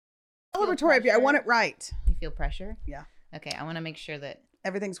Celebratory of you. I want it right. You feel pressure? Yeah. Okay, I want to make sure that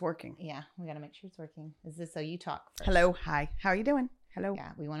everything's working. Yeah, we got to make sure it's working. Is this so you talk first? Hello, hi. How are you doing? Hello.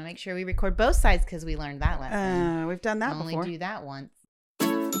 Yeah, we want to make sure we record both sides because we learned that lesson. We've done that only before. Do that once.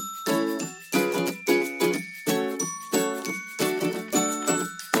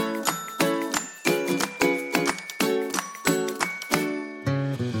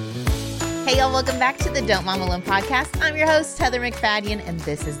 Hey y'all, welcome back to the Don't Mom Alone podcast. I'm your host, Heather McFadden, and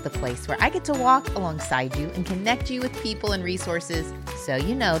this is the place where I get to walk alongside you and connect you with people and resources so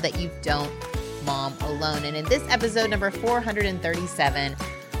you know that you don't mom alone. And in this episode number 437,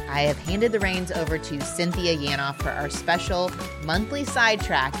 I have handed the reins over to Cynthia Yanoff for our special monthly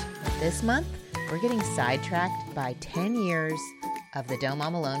Sidetracked. But this month, we're getting sidetracked by 10 years of the Don't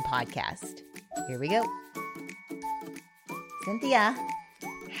Mom Alone podcast. Here we go. Cynthia.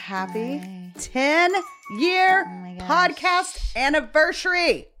 Happy 10-year podcast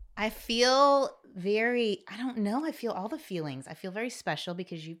anniversary. I feel I don't know. I feel all the feelings. I feel very special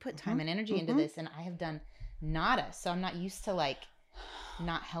because you put time and energy into this and I have done nada. So I'm not used to like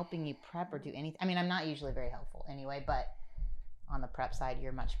not helping you prep or do anything. I mean, I'm not usually very helpful anyway, but on the prep side,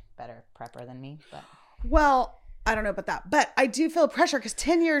 you're much better prepper than me. But well, I don't know about that, but I do feel pressure because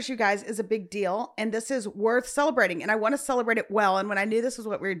 10 years, you guys, is a big deal. And this is worth celebrating. And I want to celebrate it well. And when I knew this was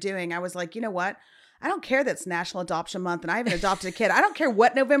what we were doing, I was like, you know what? I don't care that it's National Adoption Month and I haven't adopted a kid. I don't care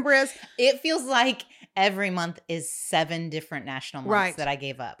what November is. It feels like every month is 7 different national months that I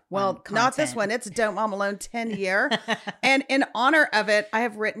gave up. Well, not this one. It's Don't Mom Alone 10 year. And in honor of it, I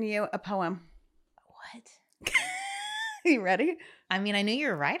have written you a poem. What? You ready? I mean, I knew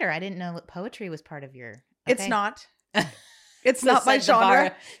you're a writer. I didn't know that poetry was part of your... Okay. It's not. It's not my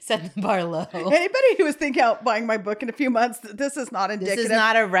genre. Set the bar low. Anybody who was thinking about buying my book in a few months, this is not indicative. This is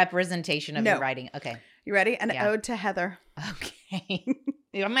not a representation of your writing. Okay. You ready? An ode to Heather. Okay.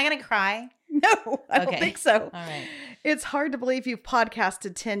 Am I going to cry? No, I don't think so. All right. It's hard to believe you've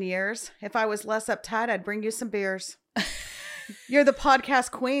podcasted 10 years. If I was less uptight, I'd bring you some beers. You're the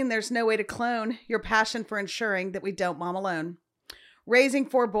podcast queen. There's no way to clone your passion for ensuring that we don't mom alone. Raising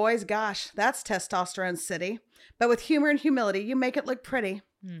 4 boys, gosh, that's testosterone city. But with humor and humility, you make it look pretty.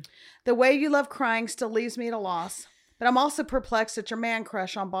 The way you love crying still leaves me at a loss. But I'm also perplexed at your man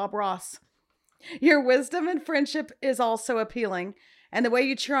crush on Bob Ross. Your wisdom and friendship is also appealing. And the way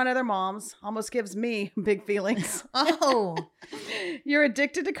you cheer on other moms almost gives me big feelings. Oh. You're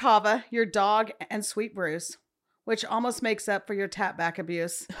addicted to Kava, your dog, and Sweet Bruce, which almost makes up for your tap back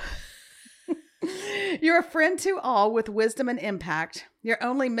abuse. You're a friend to all with wisdom and impact. Your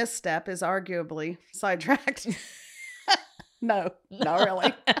only misstep is arguably sidetracked. No, not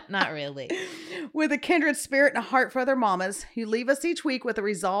really. Not really. With a kindred spirit and a heart for other mamas, you leave us each week with a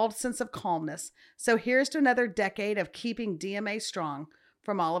resolved sense of calmness. So here's to another decade of keeping DMA strong.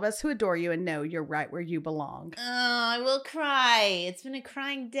 From all of us who adore you and know you're right where you belong. Oh, I will cry. It's been a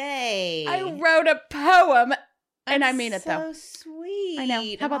crying day. I wrote a poem. And I mean it, though. So sweet. I know.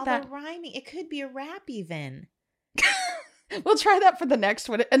 How about that? The rhyming. It could be a rap even. We'll try that for the next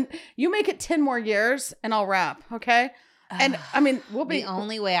one. And you make it 10 more years and I'll rap, okay? And I mean, we'll be... The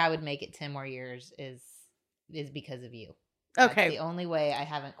only way I would make it 10 more years is because of you. Okay. That's the only way I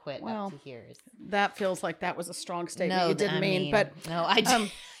haven't quit up to here. That feels like that was a strong statement. No, you didn't mean, but... No, I didn't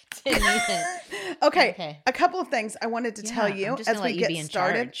mean it. Okay. A couple of things I wanted to tell you as we get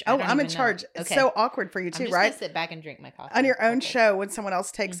started. Oh, I'm in charge. It's so awkward for you too, I'm just right? Gonna sit back and drink my coffee. On your own show when someone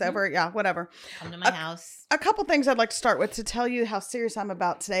else takes over. Yeah, whatever. Come to my house. A couple things I'd like to start with to tell you how serious I'm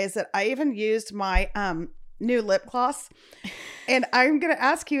about today is that I even used my new lip gloss. And I'm going to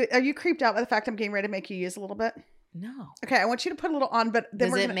ask you, are you creeped out by the fact I'm getting ready to make you use a little bit? No. Okay, I want you to put a little on, but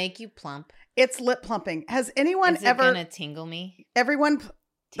then Does it make you plump? It's lip plumping. Has anyone Is it ever... gonna tingle me? Everyone...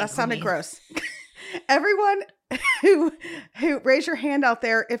 That sounded gross. Everyone who raise your hand out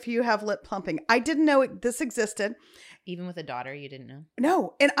there if you have lip plumping. I didn't know this existed. Even with a daughter, you didn't know?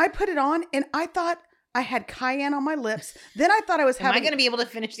 No. And I put it on and I thought I had cayenne on my lips. Then I thought I was having... Am I going to be able to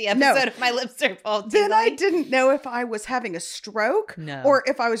finish the episode if my lips are all tingly? Then I didn't know if I was having a stroke or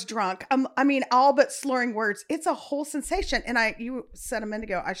if I was drunk. I mean, all but slurring words. It's a whole sensation. And you said a minute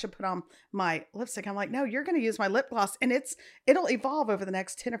ago, I should put on my lipstick. I'm like, no, you're going to use my lip gloss. And it'll evolve over the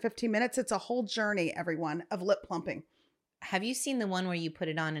next 10 or 15 minutes. It's a whole journey, everyone, of lip plumping. Have you seen the one where you put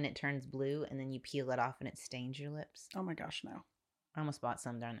it on and it turns blue and then you peel it off and it stains your lips? Oh my gosh, no. I almost bought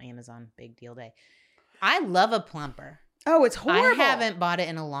some on Amazon. Big deal day. I love a plumper. Oh, it's horrible. I haven't bought it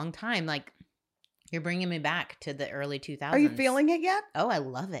in a long time. Like, you're bringing me back to the early 2000s. Are you feeling it yet? Oh, I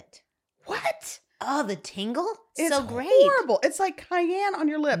love it. What? Oh, the tingle? It's so great. Horrible. It's like cayenne on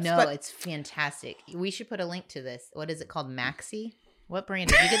your lips. No, it's fantastic. We should put a link to this. What is it called? Maxi? What brand?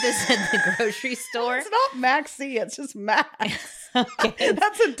 Did you get this at the grocery store? It's not Maxi. It's just Max. Okay.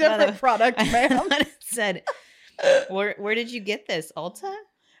 That's a different product, ma'am. It said, where did you get this? Ulta?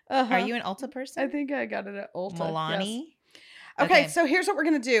 Uh-huh. Are you an Ulta person? I think I got it at Ulta. Milani? Yes. Okay, so here's what we're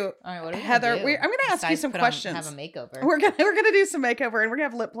gonna do. All right, what are we Heather, gonna do? I'm gonna ask you some questions. Have a makeover. We're gonna do some makeover and we're gonna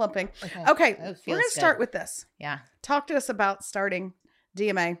have lip plumping. Okay, we're gonna start with this. Yeah. Talk to us about starting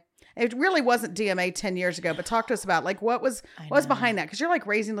DMA. It really wasn't DMA 10 years ago, but talk to us about like what was behind that? Because you're like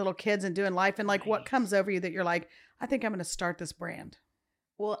raising little kids and doing life, and like what comes over you that you're like, I think I'm gonna start this brand.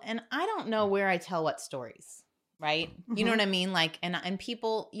 Well, and I don't know where I tell what stories, right? Mm-hmm. You know what I mean? Like, and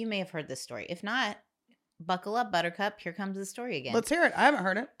people, you may have heard this story. If not, buckle up, Buttercup. Here comes the story again. Let's hear it. I haven't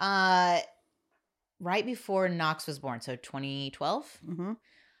heard it. Right before Knox was born, so 2012,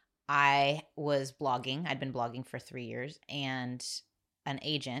 I was blogging. I'd been blogging for 3 years, and an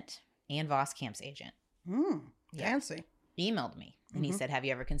agent, Ann Voskamp's agent, fancy, emailed me, and he said, have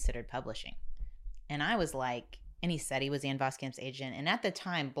you ever considered publishing? And I was like, and he said he was Ann Voskamp's agent, and at the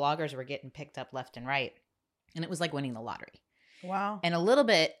time, bloggers were getting picked up left and right, and it was like winning the lottery. Wow. And a little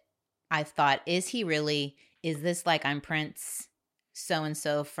bit, I thought, is this like I'm Prince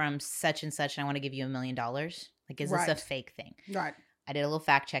so-and-so from such and such and I want to give you $1 million? Like, is this a fake thing? Right. I did a little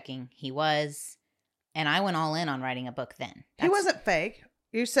fact checking. He was. And I went all in on writing a book then. He wasn't fake.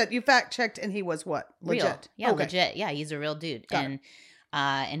 You said you fact checked and he was what? Legit. Real. Yeah, legit. Yeah, he's a real dude. Got it.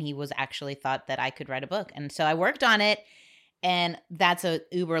 And he was actually thought that I could write a book. And so I worked on it. And that's a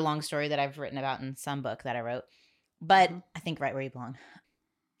uber long story that I've written about in some book that I wrote. But I think right where you belong.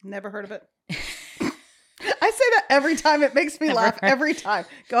 Never heard of it. I say that every time. It makes me laugh every time.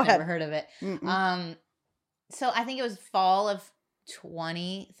 Go ahead. Never heard of it. So I think it was fall of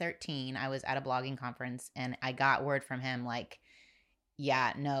 2013. I was at a blogging conference and I got word from him like,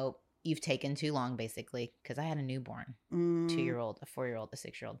 yeah, no, you've taken too long, basically, because I had a newborn, 2-year-old, a 4-year-old, a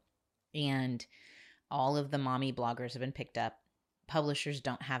 6-year-old. And all of the mommy bloggers have been picked up. Publishers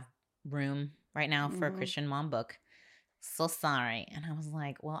don't have room right now for a Christian mom book. So sorry. And I was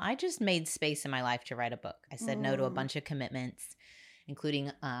like, well, I just made space in my life to write a book. I said no to a bunch of commitments,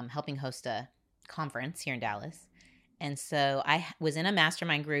 including helping host a conference here in Dallas. And so I was in a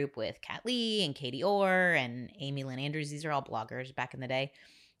mastermind group with Kat Lee and Katie Orr and Amy Lynn Andrews. These are all bloggers back in the day.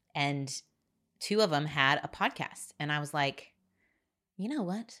 And 2 of them had a podcast. And I was like, you know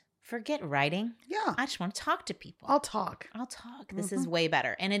what? Forget writing. Yeah. I just want to talk to people. I'll talk. This is way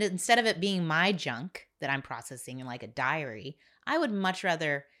better. And instead of it being my junk that I'm processing in like a diary, I would much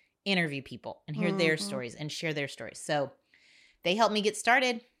rather interview people and hear their stories and share their stories. So they helped me get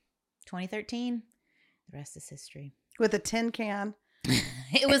started. 2013. The rest is history. With a tin can.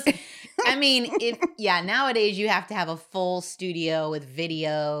 It was, I mean, nowadays you have to have a full studio with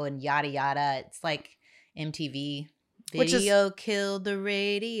video and yada, yada. It's like MTV. Video killed the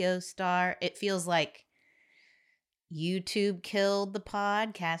radio star. It feels like YouTube killed the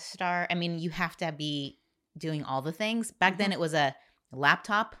podcast star. I mean, you have to be doing all the things. Back then it was a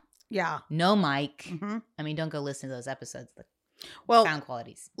laptop. Yeah. No mic. I mean, don't go listen to those episodes. Well, sound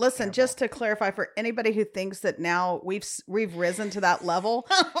qualities. Listen, terrible. Just to clarify for anybody who thinks that now we've risen to that level,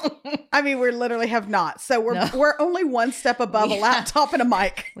 I mean, we literally have not. So we're only one step above a laptop and a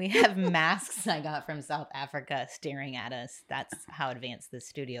mic. We have masks I got from South Africa staring at us. That's how advanced this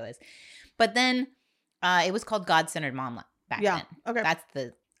studio is. But then it was called God-Centered Mom back then. Okay. That's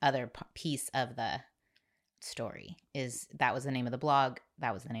the other piece of the story. Is that was the name of the blog.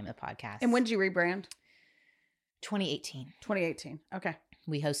 That was the name of the podcast. And when did you rebrand? 2018. 2018. Okay.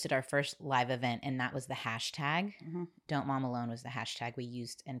 We hosted our first live event, and that was the hashtag. Don't Mom Alone was the hashtag we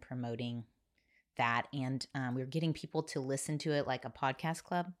used in promoting that. And we were getting people to listen to it like a podcast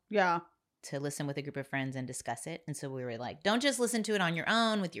club. Yeah. To listen with a group of friends and discuss it. And so we were like, don't just listen to it on your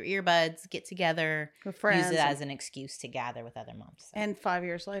own with your earbuds. Get together. With friends. Use it as an excuse to gather with other moms. So. And 5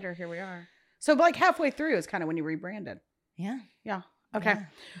 years later, here we are. So like halfway through is kind of when you rebranded. Yeah. Yeah. Okay. Yeah.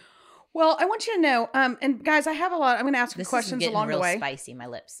 Well, I want you to know, and guys, I have a lot. I'm going to ask you questions along the way. This is getting real spicy, my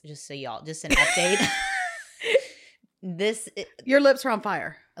lips, just so y'all, just an update. Your lips are on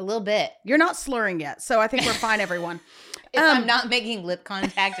fire. A little bit. You're not slurring yet, so I think we're fine, everyone. If I'm not making lip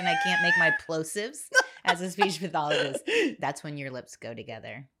contact and I can't make my plosives as a speech pathologist, that's when your lips go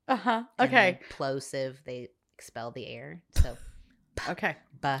together. Uh-huh. Okay. Plosive, they expel the air. So, okay.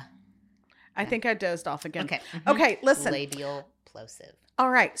 I think I dozed off again. Okay. Okay, listen. Labial plosive. All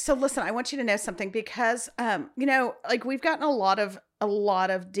right. So listen, I want you to know something because, like we've gotten a lot of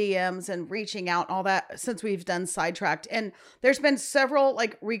DMs and reaching out and all that since we've done Sidetracked. And there's been several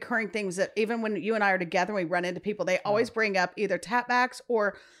like recurring things that even when you and I are together, we run into people, they always bring up either tapbacks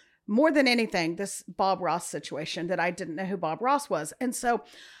or more than anything, this Bob Ross situation that I didn't know who Bob Ross was. And so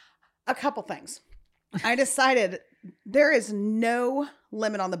a couple things. I decided there is no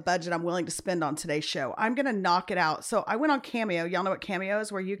limit on the budget I'm willing to spend on today's show. I'm going to knock it out. So I went on Cameo. Y'all know what Cameo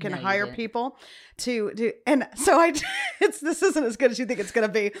is, where you can hire people to do. And so this isn't as good as you think it's going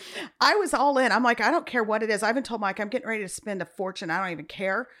to be. I was all in. I'm like, I don't care what it is. I even told Mike, I'm getting ready to spend a fortune. I don't even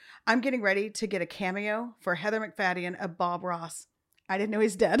care. I'm getting ready to get a cameo for Heather McFadden of Bob Ross. I didn't know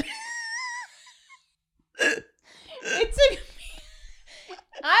he's dead. It took me.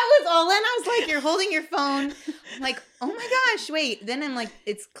 I was all in. I was like, you're holding your phone. I'm like, oh my gosh, wait. Then I'm like,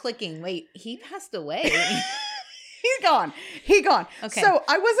 it's clicking. Wait, he passed away. He's gone. Okay. So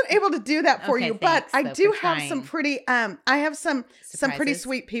I wasn't able to do that for you, but I do have some pretty, I have some pretty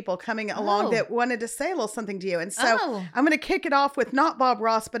sweet people coming along that wanted to say a little something to you. And so I'm going to kick it off with not Bob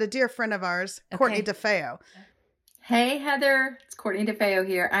Ross, but a dear friend of ours, Courtney DeFeo. Hey, Heather. It's Courtney DeFeo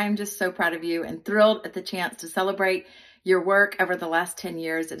here. I'm just so proud of you and thrilled at the chance to celebrate your work over the last 10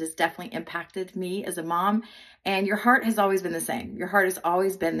 years. It has definitely impacted me as a mom, and your heart has always been the same. Your heart has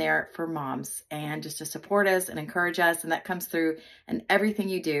always been there for moms and just to support us and encourage us. And that comes through in everything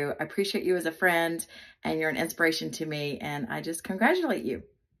you do. I appreciate you as a friend, and you're an inspiration to me. And I just congratulate you.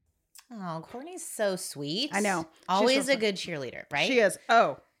 Oh, Courtney's so sweet. I know. Always a good cheerleader, right? She is.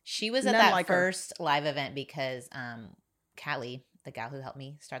 Oh, she was at that first live event because Callie, the gal who helped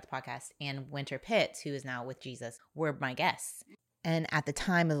me start the podcast, and Winter Pitts, who is now with Jesus, were my guests. And at the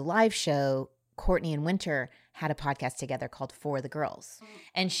time of the live show, Courtney and Winter had a podcast together called For the Girls.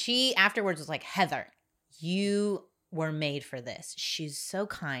 And she afterwards was like, Heather, you were made for this. She's so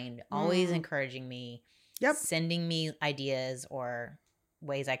kind, always encouraging me, sending me ideas or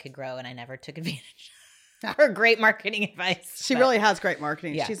ways I could grow, and I never took advantage of her great marketing advice. She really has great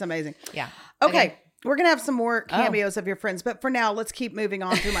marketing. Yeah. She's amazing. Yeah. Okay. We're going to have some more cameos of your friends, but for now, let's keep moving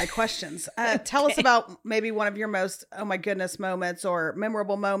on through my questions. Tell us about maybe one of your most, oh my goodness, moments or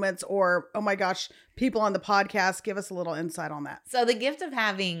memorable moments or, oh my gosh, people on the podcast. Give us a little insight on that. So the gift of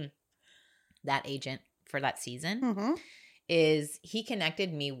having that agent for that season is he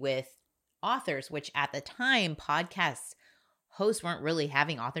connected me with authors, which at the time, podcast hosts weren't really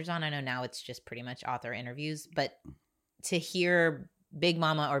having authors on. I know now it's just pretty much author interviews, but to hear Big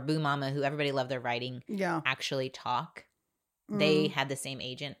Mama or Boo Mama, who everybody loved their writing, actually talk. They had the same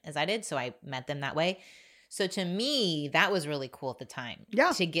agent as I did, so I met them that way. So to me, that was really cool at the time.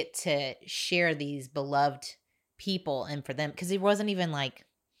 Yeah. To get to share these beloved people and for them, because it wasn't even like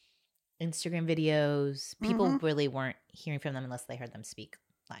Instagram videos. People really weren't hearing from them unless they heard them speak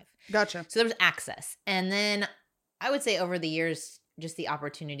live. Gotcha. So there was access. And then I would say over the years, just the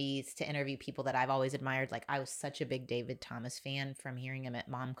opportunities to interview people that I've always admired. Like I was such a big David Thomas fan from hearing him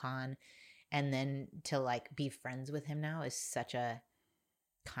at MomCon, and then to like be friends with him now is such a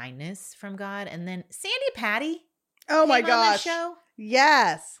kindness from God. And then Sandy Patty. Oh my gosh. Show.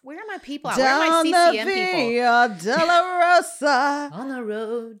 Yes. Where are my people at? Where are my CCM people? Dolorosa. On the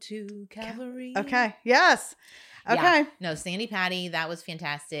road to Calvary. Okay. Yes. Okay. Yeah. No, Sandy Patty, that was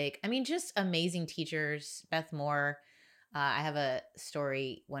fantastic. I mean, just amazing teachers. Beth Moore. I have a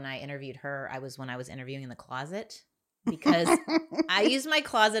story when I interviewed her. When I was interviewing in the closet, because I used my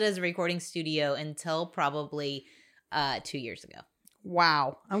closet as a recording studio until probably 2 years ago.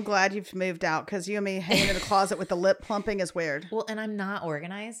 Wow. I'm glad you've moved out, because you and me hanging in the closet with the lip plumping is weird. Well, and I'm not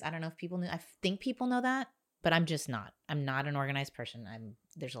organized. I don't know if people knew. I think people know that, but I'm just not. I'm not an organized person.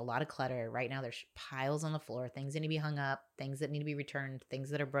 There's a lot of clutter. Right now there's piles on the floor, things that need to be hung up, things that need to be returned, things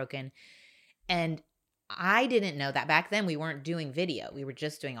that are broken. And I didn't know that back then we weren't doing video. We were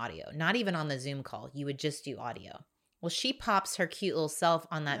just doing audio. Not even on the Zoom call. You would just do audio. Well, she pops her cute little self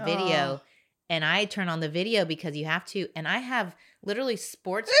on that video, and I turn on the video because you have to. And I have literally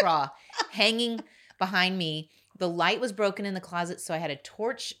sports bra hanging behind me. The light was broken in the closet, so I had a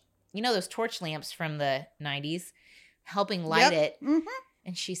torch, those torch lamps from the 90s, helping light it. Mm-hmm.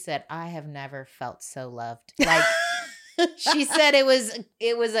 And she said, I have never felt so loved. Like, she said it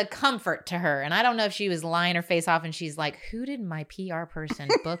was a comfort to her. And I don't know if she was lying her face off, and she's like, who did my PR person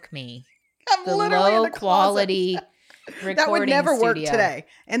book me? The low quality recording that would never studio. Work today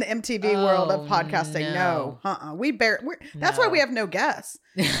in the MTV world of podcasting. No. That's why we have no guests.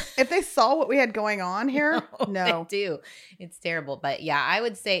 If they saw what we had going on here, no. They do. It's terrible. But yeah, I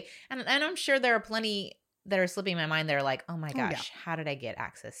would say, and I'm sure there are plenty that are slipping my mind. They're like, oh my gosh, how did I get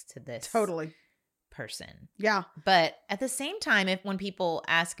access to this? Totally. Person. Yeah. But at the same time, when people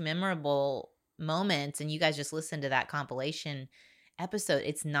ask memorable moments, and you guys just listen to that compilation episode,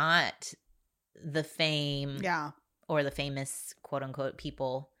 it's not the fame or the famous quote unquote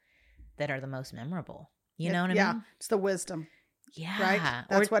people that are the most memorable. You know what I mean? It's the wisdom. Yeah. Right?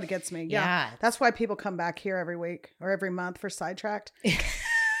 That's what gets me. Yeah. Yeah. That's why people come back here every week or every month for Sidetracked. It's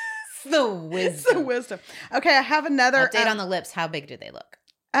the wisdom. It's the wisdom. Okay, I have another Update on the lips. How big do they look?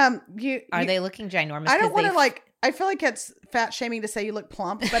 Are they looking ginormous? I don't want to I feel like it's fat shaming to say you look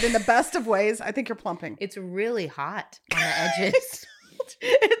plump, but in the best of ways, I think you're plumping. It's really hot on the edges.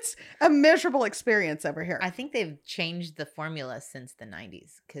 It's a miserable experience over here. I think they've changed the formula since the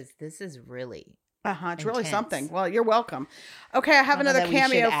 90s because this is really it's really intense. something. Well, you're welcome. Okay, I have another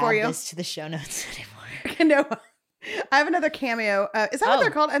cameo for you. This to the show notes anymore. No, I have another cameo. Is that what they're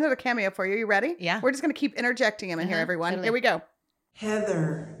called? Another cameo for you. You ready? Yeah. We're just going to keep interjecting him in here, everyone. Totally. Here we go.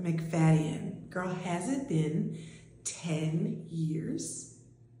 Heather McFadden. Girl, has it been 10 years?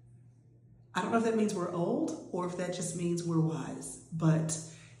 I don't know if that means we're old or if that just means we're wise, but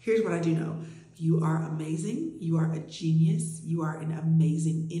here's what I do know. You are amazing. You are a genius. You are an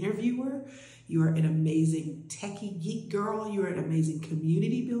amazing interviewer. You are an amazing techie geek girl. You are an amazing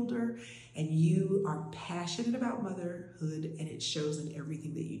community builder, and you are passionate about motherhood, and it shows in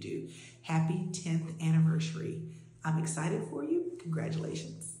everything that you do. Happy 10th anniversary. I'm excited for you.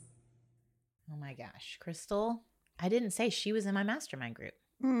 Congratulations. Oh my gosh. Crystal, I didn't say she was in my mastermind group.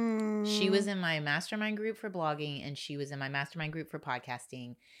 She was in my mastermind group for blogging, and she was in my mastermind group for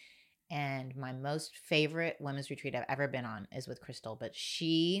podcasting. And my most favorite women's retreat I've ever been on is with Crystal. But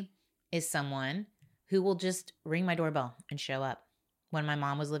she is someone who will just ring my doorbell and show up. When my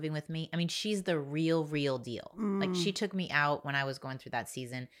mom was living with me, I mean, she's the real deal. Like, she took me out when I was going through that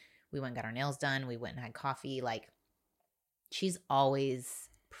season. We went and got our nails done. We went and had coffee. Like, she's always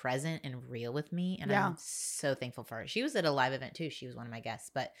present and real with me, and I'm so thankful for her. She was at a live event too. She was one of my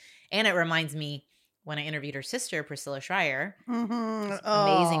guests, and it reminds me when I interviewed her sister, Priscilla Schreier,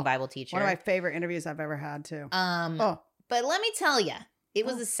 amazing Bible teacher. One of my favorite interviews I've ever had too. But let me tell you, it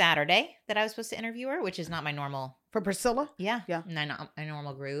was a Saturday that I was supposed to interview her, which is not my normal. For Priscilla? Yeah. Not my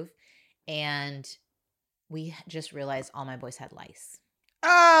normal groove. And we just realized all my boys had lice.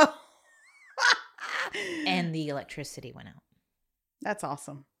 Oh. And the electricity went out. That's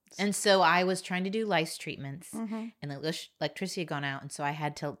awesome. And so I was trying to do lice treatments, and the electricity had gone out. And so I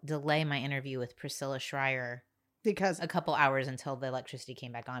had to delay my interview with Priscilla Schreier because a couple hours until the electricity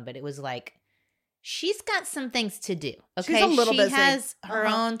came back on. But it was like, she's got some things to do. Okay. She's a little busy. She has her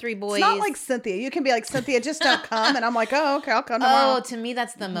own 3 boys. It's not like Cynthia. You can be like, Cynthia, just don't come. And I'm like, oh, okay, I'll come tomorrow. Oh, to me,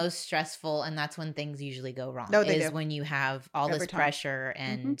 that's the most stressful. And that's when things usually go wrong. No, they is do. when you have all Every this time. pressure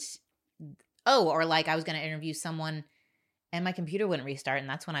and, or like I was going to interview someone and my computer wouldn't restart. And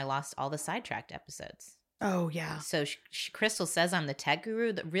that's when I lost all the Sidetracked episodes. Oh, yeah. So Crystal says I'm the tech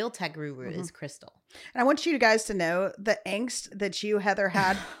guru. The real tech guru is Crystal. And I want you guys to know the angst that you, Heather,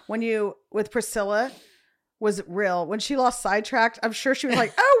 had with Priscilla was real. When she lost Sidetracked, I'm sure she was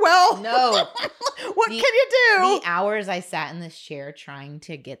like, oh, well. No. What can you do? The hours I sat in this chair trying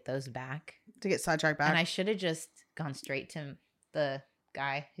to get those back. To get Sidetracked back. And I should have just gone straight to the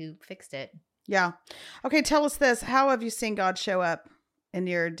guy who fixed it. Yeah. Okay, tell us this. How have you seen God show up in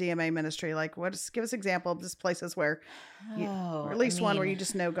your DMA ministry? Like, give us an example of just places where, or at least one where you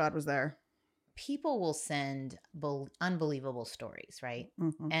just know God was there. People will send unbelievable stories, right?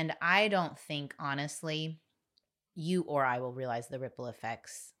 And I don't think, honestly, you or I will realize the ripple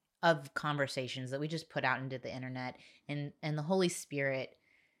effects of conversations that we just put out into the internet, and the Holy Spirit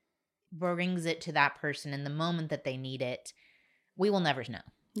brings it to that person in the moment that they need it. We will never know.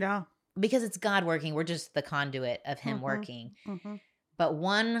 Yeah. Because it's God working. We're just the conduit of him working. But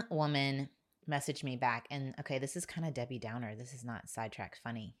one woman messaged me back, and okay, this is kind of Debbie Downer. This is not Sidetracked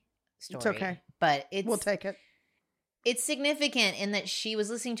funny story. It's okay. But we'll take it. It's significant in that she was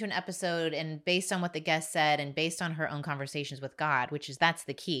listening to an episode, and based on what the guest said and based on her own conversations with God, that's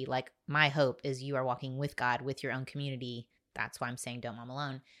the key. Like, my hope is you are walking with God, with your own community. That's why I'm saying don't mom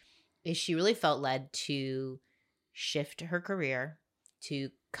alone. Is she really felt led to shift her career, to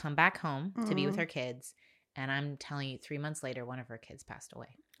come back home to be with her kids. And I'm telling you, 3 months later, one of her kids passed away.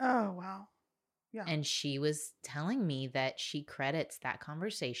 Oh, wow. Yeah. And she was telling me that she credits that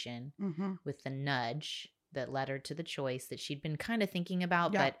conversation with the nudge that led her to the choice that she'd been kind of thinking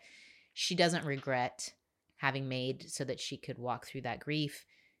about, but she doesn't regret having made so that she could walk through that grief,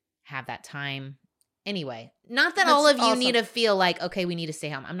 have that time. Anyway, not that all of you need to feel like, okay, we need to stay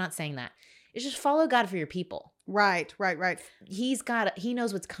home. I'm not saying that. It's just follow God for your people. Right. He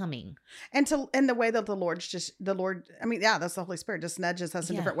knows what's coming. And the way that the Lord, that's the Holy Spirit just nudges us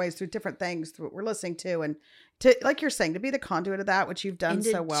in different ways through different things, through what we're listening to, and to, like you're saying, to be the conduit of that, which you've done and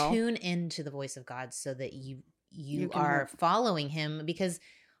to so well. Tune into the voice of God so that you are following him, because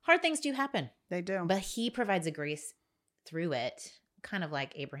hard things do happen. They do. But he provides a grace through it, kind of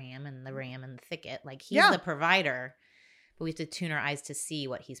like Abraham and the ram and the thicket. Like, he's the provider. but we have to tune our eyes to see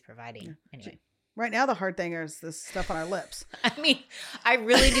what he's providing. Anyway. Right now, the hard thing is this stuff on our lips. I mean, I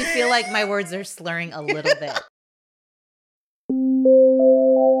really do feel like my words are slurring a little bit.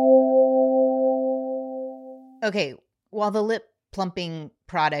 Okay, while the lip plumping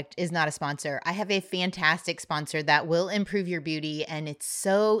product is not a sponsor, I have a fantastic sponsor that will improve your beauty, and it's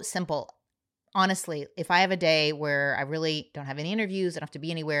so simple. Honestly, if I have a day where I really don't have any interviews, I don't have to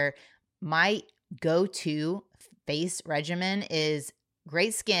be anywhere, my go-to face regimen is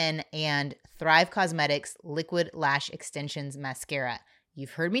Great Skin and Thrive Cosmetics Liquid Lash Extensions Mascara.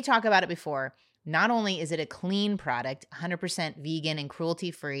 You've heard me talk about it before. Not only is it a clean product, 100% vegan and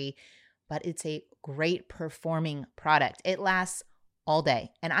cruelty-free, but it's a great performing product. It lasts all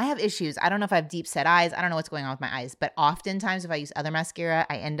day. And I have issues. I don't know if I have deep set eyes. I don't know what's going on with my eyes. But oftentimes if I use other mascara,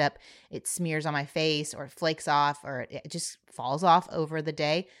 it smears on my face or it flakes off or it just falls off over the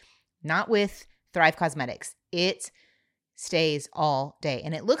day. Not with Thrive Cosmetics. It stays all day.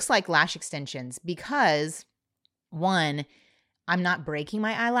 And it looks like lash extensions because, one, I'm not breaking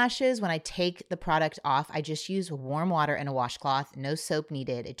my eyelashes. When I take the product off, I just use warm water and a washcloth. No soap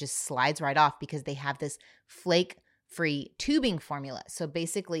needed. It just slides right off because they have this flake-free tubing formula. So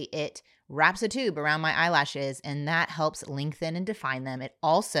basically it wraps a tube around my eyelashes and that helps lengthen and define them. It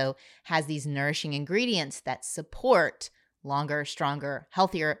also has these nourishing ingredients that support longer, stronger,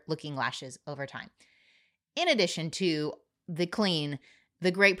 healthier looking lashes over time. In addition to the clean,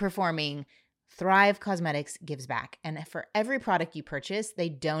 the great performing, Thrive Cosmetics gives back. And for every product you purchase, they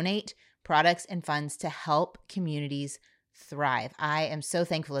donate products and funds to help communities thrive. I am so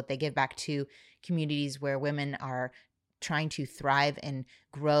thankful that they give back to communities where women are trying to thrive and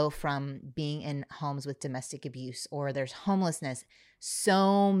grow from being in homes with domestic abuse or there's homelessness.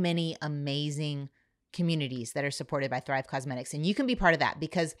 So many amazing communities that are supported by Thrive Cosmetics. And you can be part of that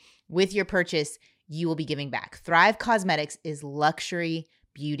because with your purchase, you will be giving back. Thrive Cosmetics is luxury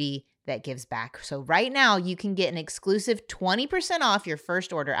beauty that gives back. So right now you can get an exclusive 20% off your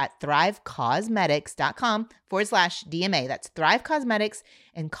first order at thrivecosmetics.com/DMA. That's Thrive Cosmetics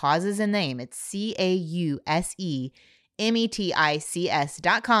and cause is a name. It's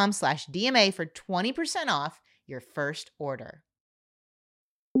CAUSEMETICS.com/DMA for 20% off your first order.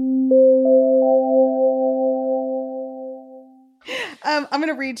 I'm going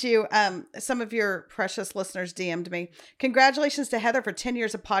to read you. Some of your precious listeners DM'd me. Congratulations to Heather for 10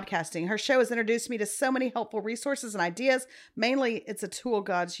 years of podcasting. Her show has introduced me to so many helpful resources and ideas. Mainly, it's a tool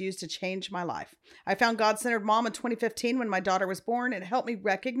God's used to change my life. I found God-centered mom in 2015 when my daughter was born. It helped me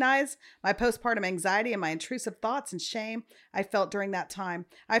recognize my postpartum anxiety and my intrusive thoughts and shame I felt during that time.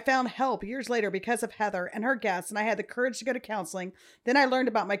 I found help years later because of Heather and her guests, and I had the courage to go to counseling. Then I learned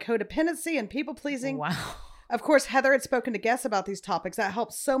about my codependency and people-pleasing. Wow. Of course, Heather had spoken to guests about these topics. That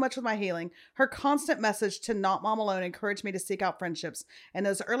helped so much with my healing. Her constant message to not mom alone encouraged me to seek out friendships. In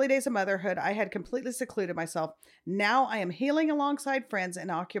those early days of motherhood, I had completely secluded myself. Now I am healing alongside friends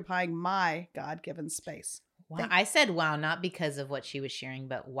and occupying my God-given space. Wow. I said wow, not because of what she was sharing,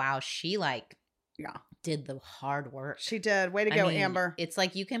 but wow, she did the hard work. She did. Way to go, Amber. It's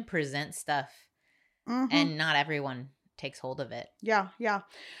like you can present stuff and not everyone takes hold of it. Yeah.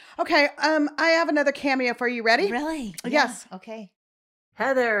 Okay. I have another cameo for you. Ready? Really? Yes. Yeah. Okay.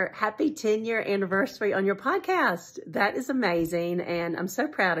 Heather, happy 10-year anniversary on your podcast. That is amazing. And I'm so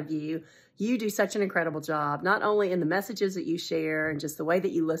proud of you. You do such an incredible job, not only in the messages that you share and just the way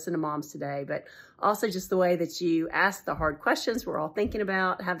that you listen to moms today, but also just the way that you ask the hard questions we're all thinking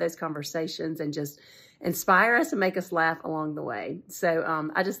about, have those conversations, and just inspire us and make us laugh along the way. So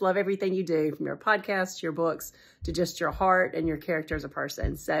I just love everything you do, from your podcast to your books to just your heart and your character as a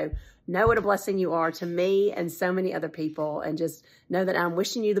person. So know what a blessing you are to me and so many other people, and just know that I'm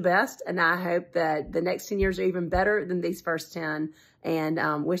wishing you the best. And I hope that the next 10 years are even better than these first 10.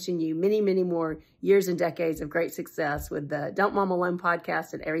 And wishing you many, many more years and decades of great success with the Don't Mom Alone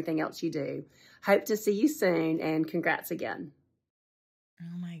podcast and everything else you do. Hope to see you soon, and congrats again.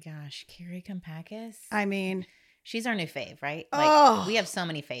 Oh my gosh, Carrie Kompakis. I mean, she's our new fave, right? We have so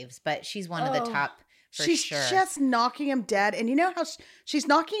many faves, but she's one of the top for she's sure. She's just knocking him dead. And you know how she's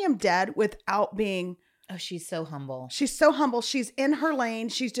knocking him dead without being... Oh, she's so humble. She's so humble. She's in her lane.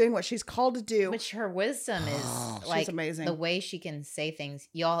 She's doing what she's called to do. Which her wisdom is she's amazing. The way she can say things.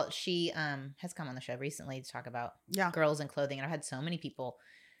 Y'all, she has come on the show recently to talk about girls and clothing. And I've had so many people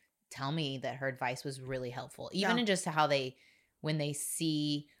tell me that her advice was really helpful. Even in just how when they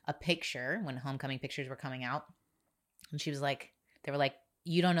see a picture, when homecoming pictures were coming out, and she was like, they were like,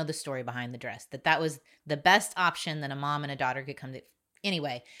 you don't know the story behind the dress. That was the best option that a mom and a daughter could come to.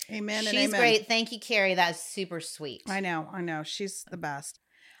 Anyway, amen. She's amen. great. Thank you, Carrie. That's super sweet. I know. She's the best.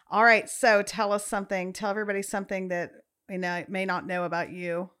 All right. So tell us something. Tell everybody something that may not know about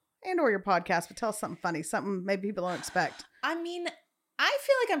you and or your podcast, but tell us something funny, something maybe people don't expect. I mean, I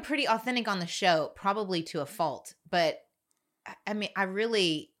feel like I'm pretty authentic on the show, probably to a fault. But I mean,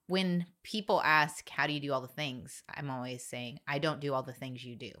 when people ask, how do you do all the things? I'm always saying, I don't do all the things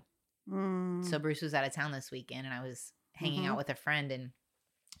you do. So Bruce was out of town this weekend and I was hanging out with a friend and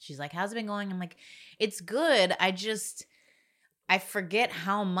she's like, how's it been going? I'm like, it's good. I forget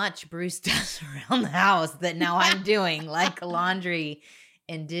how much Bruce does around the house that now I'm doing, like laundry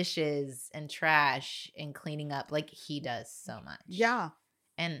and dishes and trash and cleaning up. Like he does so much. Yeah.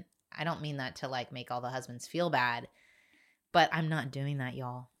 And I don't mean that to like make all the husbands feel bad, but I'm not doing that,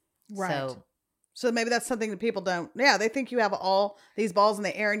 y'all. Right. So maybe that's something that people don't. Yeah. They think you have all these balls in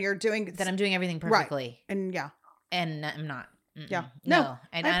the air and you're doing. That I'm doing everything perfectly. Right. And yeah. And I'm not. Mm-mm. Yeah. No.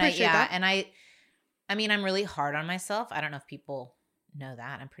 And I appreciate that. And I mean, I'm really hard on myself. I don't know if people know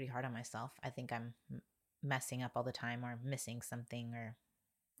that. I'm pretty hard on myself. I think I'm messing up all the time or missing something or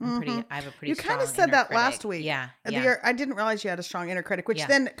I have a pretty strong kind of said that critic. last week. Yeah. I didn't realize you had a strong inner critic, which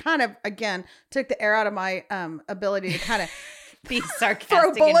then kind of, again, took the air out of my ability to kind of be sarcastic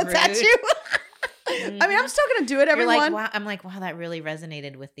throw bullets and rude. at you. I mean, I'm still going to do it, everyone. You're like, wow. I'm like, wow, that really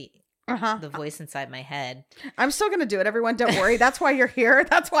resonated with the voice inside my head. I'm still going to do it, everyone. Don't worry. That's why you're here.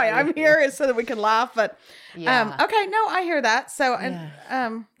 That's why I'm here, is so that we can laugh. But okay, no, I hear that. So, I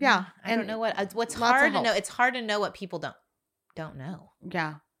don't know what's hard to know. It's hard to know what people don't know.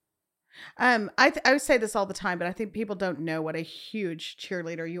 Yeah. I would say this all the time, but I think people don't know what a huge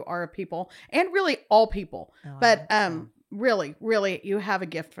cheerleader you are of people, and really all people. But really, you have a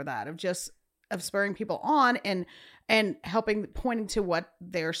gift for that of spurring people on and helping, pointing to what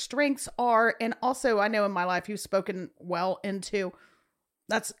their strengths are. And also, I know in my life you've spoken well into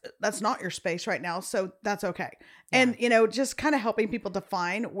that's not your space right now, so that's okay. Yeah. And just kind of helping people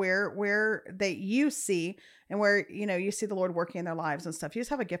define where you see and where you see the Lord working in their lives and stuff. You just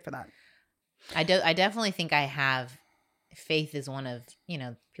have a gift for that. I definitely think I have. Faith is one of,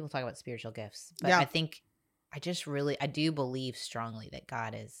 people talk about spiritual gifts, but I think I do believe strongly that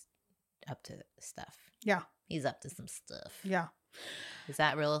God is up to stuff. Yeah. He's up to some stuff. Yeah. Is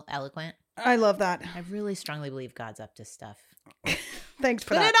that real eloquent? I love that. I really strongly believe God's up to stuff. Thanks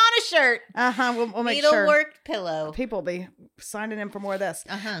for that. Put it on a shirt. We'll make sure. Needlework pillow. People will be signing in for more of this.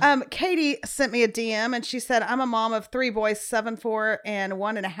 Katie sent me a DM and she said, I'm a mom of 3 boys, 7, 4, and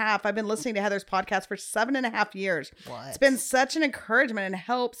 1.5. I've been listening to Heather's podcast for 7.5 years. What? It's been such an encouragement and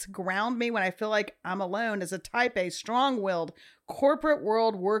helps ground me when I feel like I'm alone as a type A, strong-willed, corporate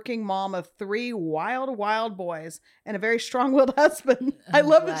world working mom of 3 wild boys and a very strong-willed husband. I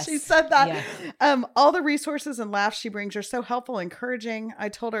love that she said that. Yeah. All the resources and laughs she brings are so helpful and encouraging. I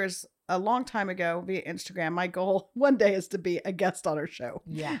told her a long time ago via Instagram, my goal one day is to be a guest on her show.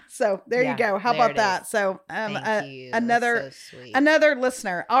 Yeah. So there you go. How about that? So another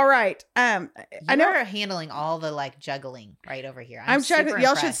listener. All right. I know you're handling all the juggling right over here. I'm juggling.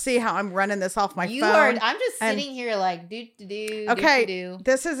 Y'all should see how I'm running this off my phone. I'm just sitting here do. Okay.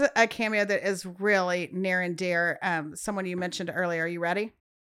 This is a cameo that is really near and dear. Someone you mentioned earlier. Are you ready?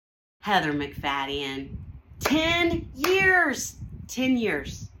 Heather McFadden. 10 years. 10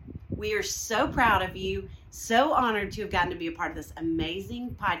 years. We are so proud of you, so honored to have gotten to be a part of this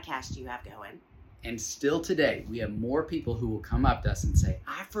amazing podcast you have going. And still today, we have more people who will come up to us and say,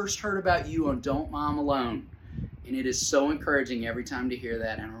 I first heard about you on Don't Mom Alone. And it is so encouraging every time to hear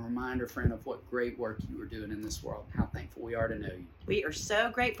that, and a reminder, friend, of what great work you are doing in this world. How thankful we are to know you. We are so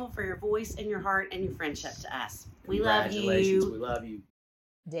grateful for your voice and your heart and your friendship to us. We love you. Congratulations. We love you.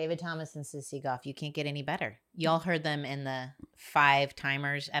 David Thomas and Sissy Goff, you can't get any better. Y'all heard them in the 5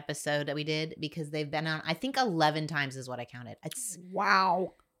 timers episode that we did, because they've been on, I think 11 times is what I counted. It's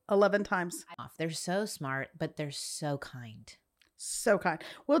wow. 11 times. They're so smart, but they're so kind. So kind.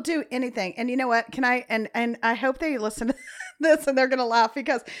 We'll do anything. And you know what? Can I, and I hope they listen to this and they're going to laugh,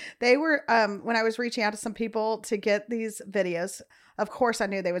 because they were, when I was reaching out to some people to get these videos, of course I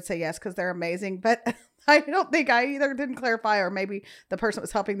knew they would say yes, because they're amazing, but I don't think I either didn't clarify, or maybe the person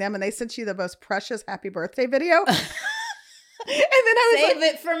was helping them, and they sent you the most precious happy birthday video. And then I was Save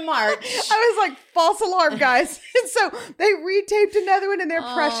it for March. I was like, false alarm, guys. And so they retaped another one, and they're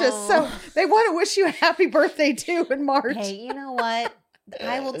precious. So they want to wish you a happy birthday too in March. Hey, you know what?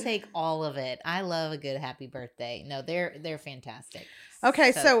 I will take all of it. I love a good happy birthday. No, they're fantastic.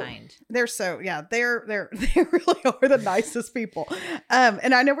 Okay, so kind. They're they really are the nicest people.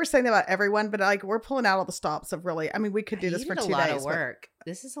 And I know we're saying that about everyone, but we're pulling out all the stops of really. I mean, we could do this for 2 days. A lot of work.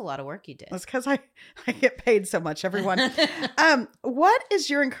 This is a lot of work you did. That's because I get paid so much, everyone. What is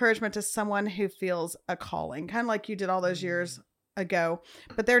your encouragement to someone who feels a calling, kind of like you did all those years ago,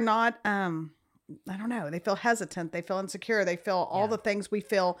 but they're not I don't know, they feel hesitant, they feel insecure, they feel all the things we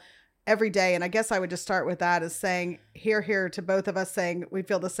feel every day. And I guess I would just start with that as saying, here to both of us, saying we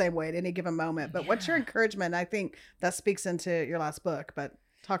feel the same way at any given moment. But what's your encouragement? I think that speaks into your last book, but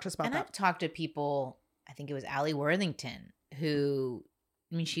talk to us about that. I've talked to people, I think it was Allie Worthington, who,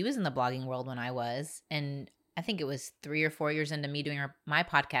 I mean, she was in the blogging world when I was, and I think it was 3 or 4 years into me doing my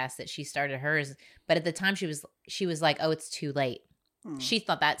podcast that she started hers. But at the time she was like, oh, it's too late. She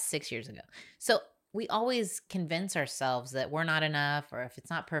thought that 6 years ago. So we always convince ourselves that we're not enough, or if it's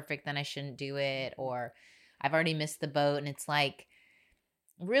not perfect, then I shouldn't do it, or I've already missed the boat. And it's like,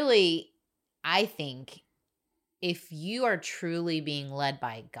 really, I think if you are truly being led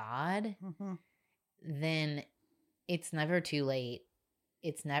by God, then it's never too late.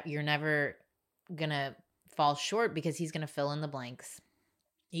 You're never gonna fall short, because he's gonna fill in the blanks.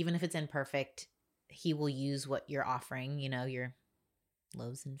 Even if it's imperfect, he will use what you're offering, your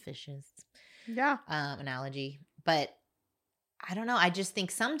loaves and fishes analogy. But I don't know. I just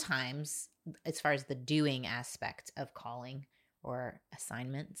think sometimes, as far as the doing aspect of calling or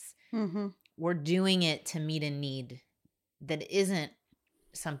assignments, we're doing it to meet a need that isn't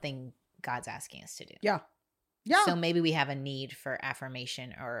something God's asking us to do. Yeah. So maybe we have a need for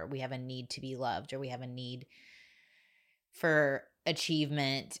affirmation, or we have a need to be loved, or we have a need for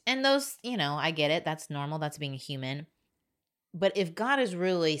achievement. And those, I get it. That's normal. That's being a human. But if God is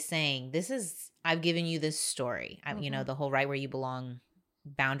really saying, I've given you this story, the whole right where you belong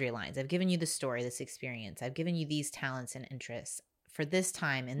boundary lines. I've given you the story, this experience. I've given you these talents and interests for this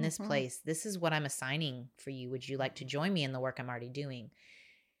time in this place. This is what I'm assigning for you. Would you like to join me in the work I'm already doing?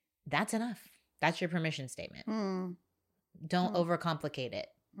 That's enough. That's your permission statement. Don't overcomplicate it,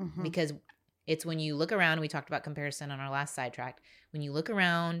 because it's when you look around, we talked about comparison on our last Sidetracked. When you look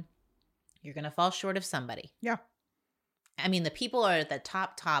around, you're going to fall short of somebody. Yeah. I mean, the people are at the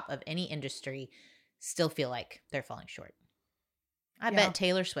top of any industry still feel like they're falling short. I bet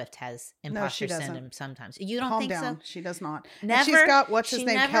Taylor Swift has imposter syndrome sometimes. You don't think so? She does not. Never. And she's got, what's his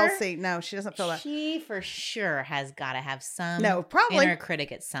name, Kelsey. No, she doesn't feel that. She for sure has got to have some probably inner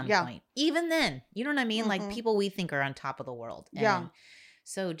critic at some point. Even then, you know what I mean? Like people we think are on top of the world. And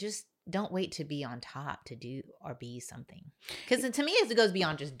so just don't wait to be on top to do or be something. Because to me, it goes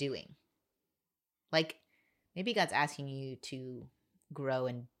beyond just doing. Like maybe God's asking you to grow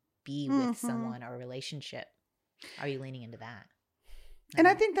and be with someone or a relationship. Are you leaning into that? And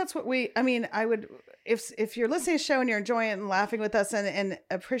I think that's what I would, if you're listening to the show and you're enjoying it and laughing with us and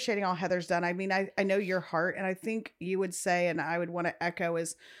appreciating all Heather's done, I mean, I know your heart, and I think you would say, and I would want to echo,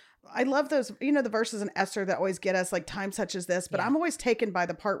 is I love those, the verses in Esther that always get us, like time such as this, but I'm always taken by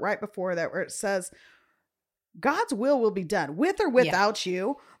the part right before that where it says, God's will be done with or without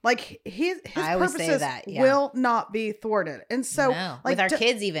you. Like his purposes will not be thwarted. And so with our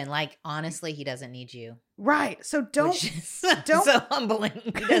kids, even like, honestly, he doesn't need you. Right. So don't so humbling.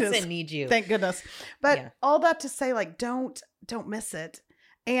 He doesn't need you. Thank goodness. But all that to say, like, don't miss it.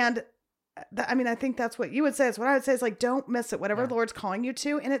 And I think that's what you would say. It's what I would say is like, don't miss it. Whatever the Lord's calling you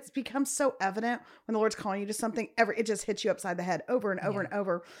to. And it's become so evident when the Lord's calling you to something, it just hits you upside the head over and over and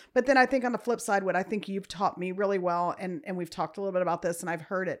over. But then I think on the flip side, what I think you've taught me really well, and we've talked a little bit about this, and I've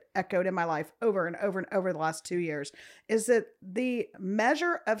heard it echoed in my life over and over and over the last 2 years, is that the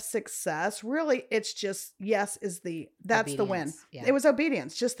measure of success, really, it's just that's obedience. The win. Yeah. It was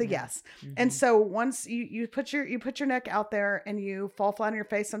obedience, just the yes. And so once you put your neck out there and you fall flat on your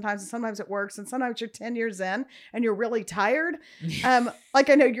face sometimes, and sometimes it works, and sometimes you're 10 years in and you're really tired. Like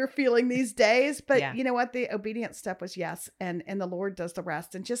I know you're feeling these days, but you know what? The obedient step was yes. And the Lord does the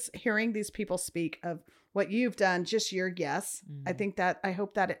rest. And just hearing these people speak of what you've done, just your yes. I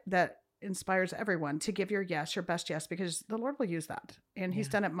hope that inspires everyone to give your yes, your best yes, because the Lord will use that. And he's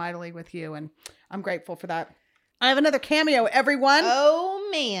done it mightily with you. And I'm grateful for that. I have another cameo, everyone. Oh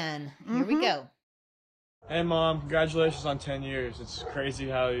man. Here we go. Hey Mom, congratulations on 10 years. It's crazy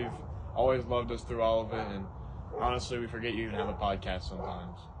how you've always loved us through all of it, and honestly, we forget you even have a podcast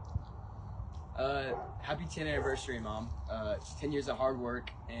sometimes. Happy 10th anniversary, Mom. 10 years of hard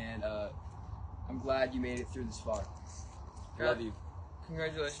work, and I'm glad you made it through this far. Love you.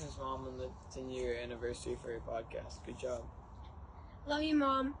 Congratulations, Mom, on the 10-year anniversary for your podcast. Good job. Love you,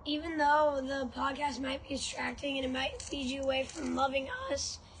 Mom. Even though the podcast might be distracting and it might lead you away from loving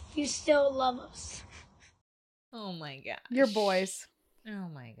us, you still love us. Oh my gosh. Your boys. Oh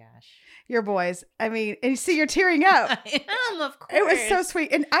my gosh. Your boys. I mean, and you see you're tearing up. I am, of course. It was so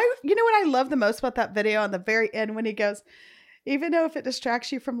sweet. And you know what I love the most about that video on the very end when he goes, even though if it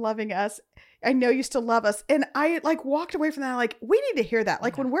distracts you from loving us, I know you still love us. And I like walked away from that. Like, we need to hear that.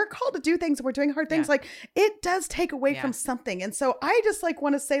 Like when we're called to do things and we're doing hard things, like it does take away from something. And so I just like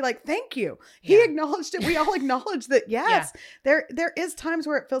want to say like, thank you. He acknowledged it. We all acknowledge that. Yes, there is times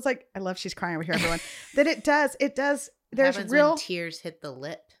where it feels like, I love she's crying over here, everyone, that it does. There's real when tears hit the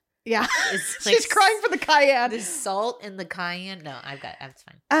lip. Yeah. It's like she's crying for the cayenne. The salt in the cayenne. No, it's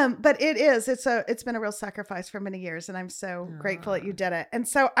fine. But it's been a real sacrifice for many years, and I'm so grateful that you did it. And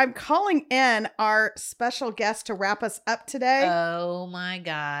so I'm calling in our special guest to wrap us up today. Oh my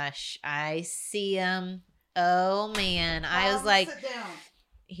gosh. I see him. Oh man. I was like, sit down.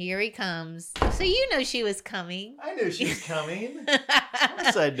 Here he comes. So you know she was coming. I knew she was coming. Of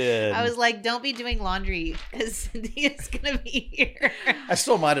course I did. I was like, don't be doing laundry because Cynthia's going to be here. I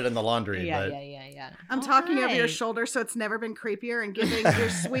still might it in the laundry. Yeah, but... yeah. I'm talking over your shoulder, so it's never been creepier, and giving your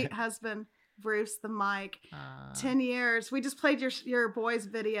sweet husband, Bruce, the mic. 10 years. We just played your boys'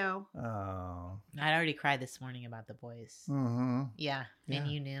 video. Oh. I already cried this morning about the boys. Mm-hmm. Yeah, and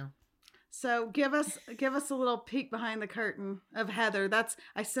you knew. So give us a little peek behind the curtain of Heather.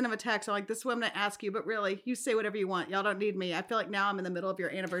 I sent him a text. I'm like, this is what I'm going to ask you, but really, you say whatever you want. Y'all don't need me. I feel like now I'm in the middle of your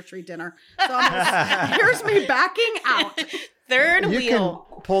anniversary dinner. So here's me backing out. Third you wheel.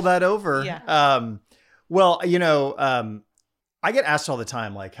 Can pull that over. Yeah. Well, I get asked all the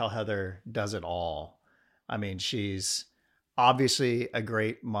time, like how Heather does it all. I mean, she's obviously a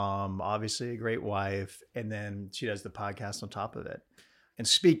great mom, obviously a great wife, and then she does the podcast on top of it. And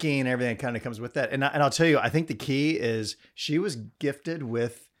speaking and everything kind of comes with that. And I'll tell you, I think the key is she was gifted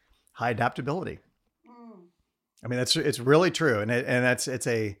with high adaptability. I mean, it's really true. And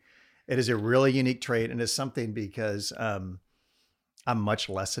it is a really unique trait. And it's something because I'm much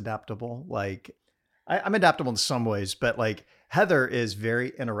less adaptable. Like I'm adaptable in some ways, but like Heather is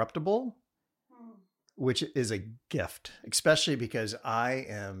very interruptible, which is a gift, especially because I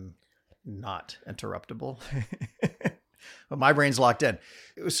am not interruptible. But my brain's locked in.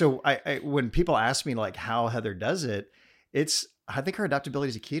 So I when people ask me like how Heather does it, I think her adaptability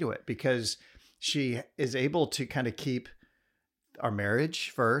is a key to it because she is able to kind of keep our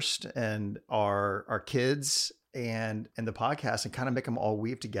marriage first and our kids and the podcast and kind of make them all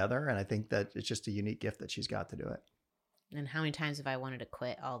weave together. And I think that it's just a unique gift that she's got to do it. And how many times have I wanted to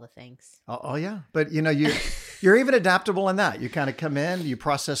quit all the things? Oh yeah. But you're even adaptable in that. You kind of come in, you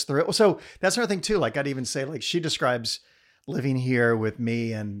process through it. So that's another thing too. Like I'd even say like she describes living here with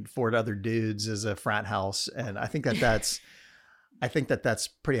me and 4 other dudes as a frat house. And I think that's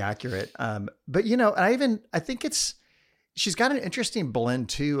pretty accurate. But I think she's got an interesting blend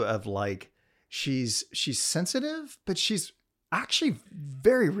too of like, she's sensitive, but she's actually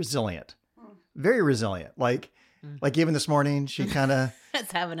very resilient. Like even this morning, she kind of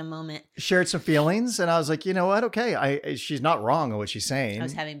was having a moment, shared some feelings. And I was like, you know what? Okay. She's not wrong on what she's saying. I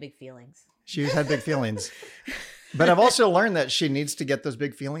was having big feelings. She's had big feelings. But I've also learned that she needs to get those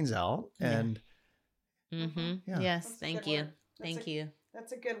big feelings out. And yes, thank you. Thank you.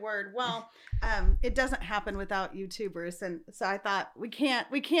 That's a good word. Well, it doesn't happen without you too, Bruce. And so I thought we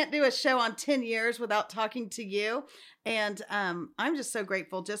can't do a show on 10 years without talking to you. And I'm just so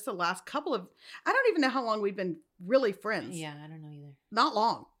grateful. Just the last couple of, I don't even know how long we've been really friends. Yeah, I don't know either. Not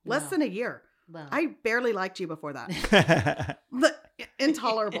long. Less than a year. Well. I barely liked you before that.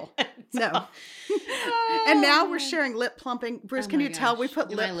 Intolerable. No. And now we're sharing lip plumping. Bruce, can you tell we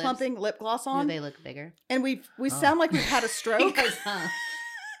put lip plumping lip gloss on? Do they look bigger? And we sound like we've had a stroke. Yes, huh?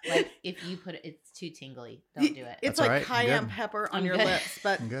 Like if you put it's too tingly. Don't do it. It's like right. Cayenne pepper on your lips.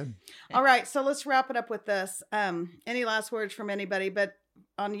 But I'm good. All right, so let's wrap it up with this. Any last words from anybody? But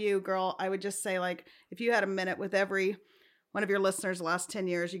on you, girl, I would just say like if you had a minute with every one of your listeners the last 10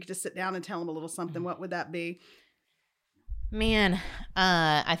 years, you could just sit down and tell them a little something. What would that be? Man,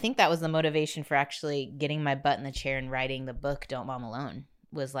 I think that was the motivation for actually getting my butt in the chair and writing the book, Don't Mom Alone,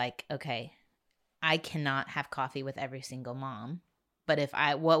 was like, okay, I cannot have coffee with every single mom, but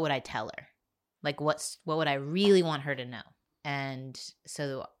what would I tell her? Like, what would I really want her to know? And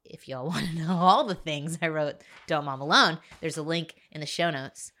so if y'all want to know all the things I wrote, Don't Mom Alone, there's a link in the show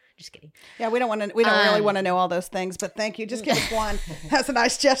notes. Just kidding. Yeah, we don't really want to know all those things, but thank you. Just give us one. That's a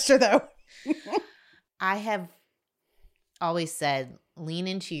nice gesture, though. I have always said, lean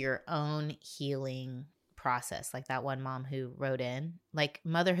into your own healing process. Like that one mom who wrote in, like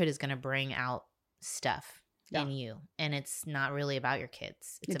motherhood is going to bring out stuff in you, and it's not really about your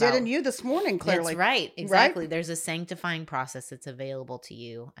kids. It's did in you this morning, clearly. That's right. Exactly. Right? There's a sanctifying process that's available to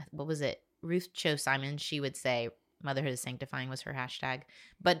you. What was it? Ruth Cho Simon, she would say, motherhood is sanctifying was her hashtag.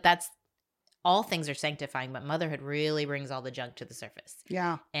 But that's all things are sanctifying, but motherhood really brings all the junk to the surface.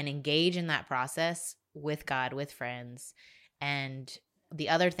 Yeah. And engage in that process with God, with friends, And the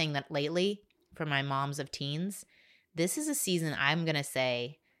other thing that lately, for my moms of teens, this is a season I'm going to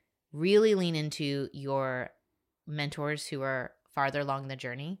say really lean into your mentors who are farther along the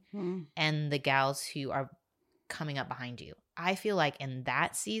journey and the gals who are coming up behind you. I feel like in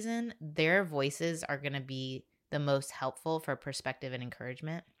that season, their voices are going to be the most helpful for perspective and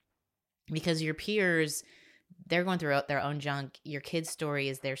encouragement, because your peers, they're going through their own junk. Your kid's story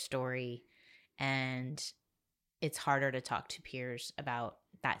is their story, and it's harder to talk to peers about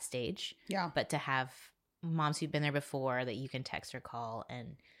that stage. Yeah. But to have moms who've been there before that you can text or call,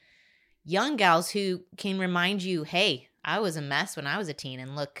 and young gals who can remind you, hey, I was a mess when I was a teen,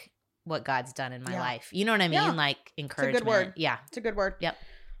 and look what God's done in my life. You know what I mean? Yeah. Like encouragement. It's a good word. Yeah. It's a good word. Yep.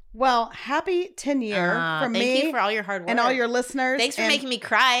 Well, happy 10 year from me. Thank you for all your hard work. And all your listeners. Thanks for making me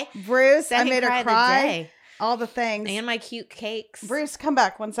cry. Bruce, I Second made her cry of the cry. day. All the things. And my cute cakes. Bruce, come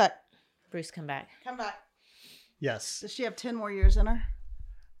back. One sec. Bruce, come back. Come back. Yes. Does she have 10 more years in her?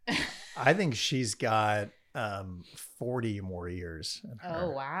 I think she's got 40 more years in her. Oh,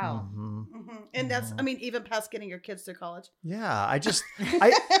 wow. And that's, I mean, even past getting your kids through college. Yeah. I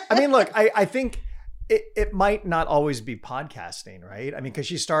mean, look, I think it might not always be podcasting, right? I mean, because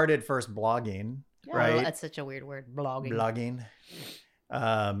she started first blogging, right? Oh, that's such a weird word. Blogging.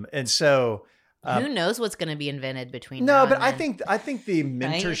 And so who knows what's going to be invented between no, now but and I think the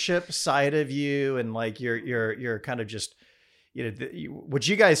mentorship side of you, and like you're kind of just, you know, what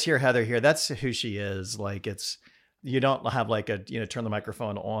you guys hear Heather here, that's who she is. Like you don't have like a, you know, turn the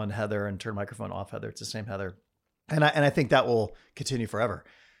microphone on Heather and turn the microphone off Heather. It's the same Heather. And I think that will continue forever.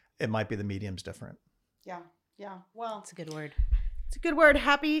 It might be the medium's different. Yeah. Yeah. Well, it's a good word. It's a good word.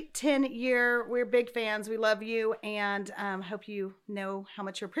 Happy 10 year. We're big fans. We love you, and hope you know how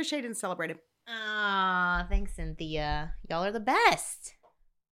much you're appreciated and celebrated. Aw, thanks, Cynthia. Y'all are the best.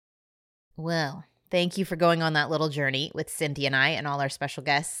 Well, thank you for going on that little journey with Cynthia and I and all our special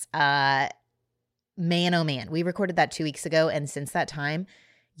guests. Man, oh man, we recorded that 2 weeks ago, and since that time,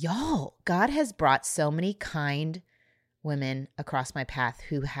 y'all, God has brought so many kind women across my path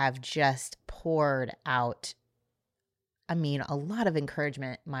who have just poured out, I mean, a lot of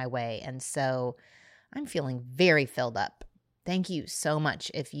encouragement my way. And so I'm feeling very filled up. Thank you so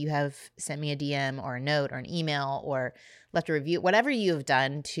much. If you have sent me a DM or a note or an email or left a review, whatever you have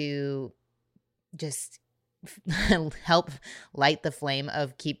done to just help light the flame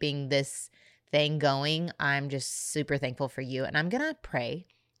of keeping this thing going, I'm just super thankful for you. And I'm going to pray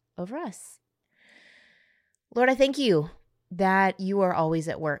over us. Lord, I thank you that you are always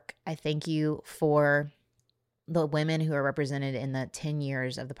at work. I thank you for the women who are represented in the 10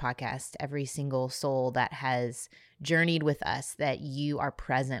 years of the podcast, every single soul that has journeyed with us, that you are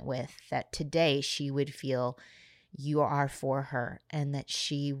present with, that today she would feel you are for her, and that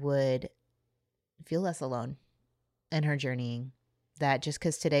she would feel less alone in her journeying. That just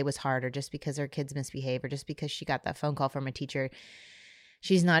because today was hard, or just because her kids misbehave, or just because she got that phone call from a teacher,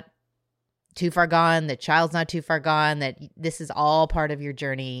 she's not too far gone, the child's not too far gone, that this is all part of your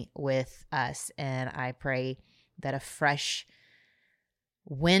journey with us. And I pray that a fresh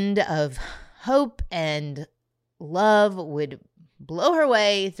wind of hope and love would blow her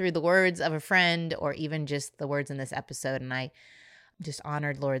way through the words of a friend, or even just the words in this episode. And I just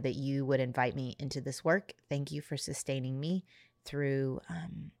honored, Lord, that you would invite me into this work. Thank you for sustaining me through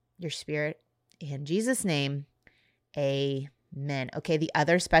your spirit. In Jesus' name, amen. Okay, the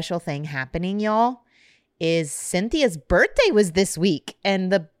other special thing happening, y'all, is Cynthia's birthday was this week.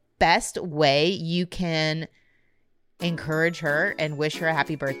 And the best way you can encourage her and wish her a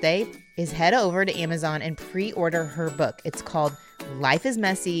happy birthday is head over to Amazon and pre-order her book. It's called Life is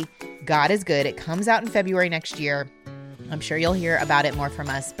Messy, God is Good. It comes out in February next year. I'm sure you'll hear about it more from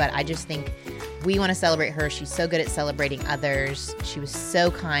us, but I just think we want to celebrate her. She's so good at celebrating others. She was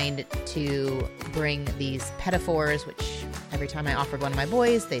so kind to bring these pedophores, which every time I offered one of my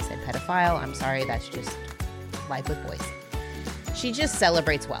boys, they said pedophile. I'm sorry, that's just life with boys. She just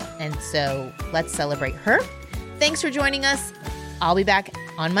celebrates well, and so let's celebrate her. Thanks for joining us. I'll be back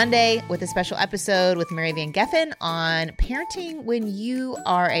on Monday with a special episode with Mary Van Geffen on parenting when you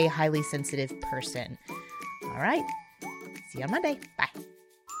are a highly sensitive person. All right. See you on Monday. Bye.